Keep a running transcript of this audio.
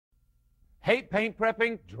Hate paint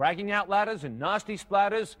prepping, dragging out ladders, and nasty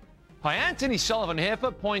splatters? Hi, Anthony Sullivan here for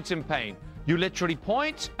Point and Paint. You literally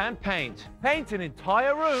point and paint. Paint an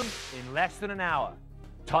entire room in less than an hour.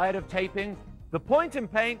 Tired of taping? The Point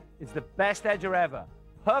and Paint is the best edger ever.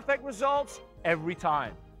 Perfect results every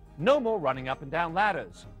time. No more running up and down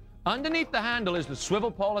ladders. Underneath the handle is the swivel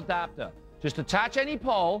pole adapter. Just attach any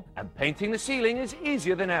pole, And painting the ceiling is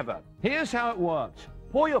easier than ever. here's how it works.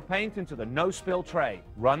 Pour your paint into the no-spill tray.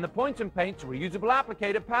 Run the Point and Paint reusable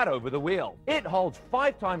applicator pad over the wheel. It holds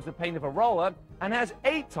 5 times the paint of a roller and has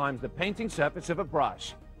 8 times the painting surface of a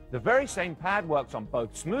brush. The very same pad works on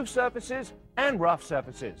both smooth surfaces and rough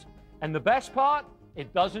surfaces. And the best part?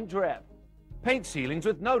 It doesn't drip. Paint ceilings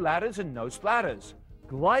with no ladders and no splatters.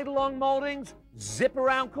 Glide along moldings, zip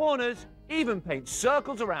around corners, even paint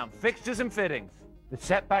circles around fixtures and fittings. The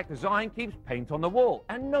setback design keeps paint on the wall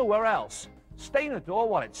and nowhere else. Stain a door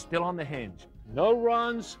while it's still on the hinge. No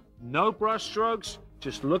runs, no brush strokes,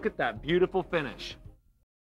 just look at that beautiful finish.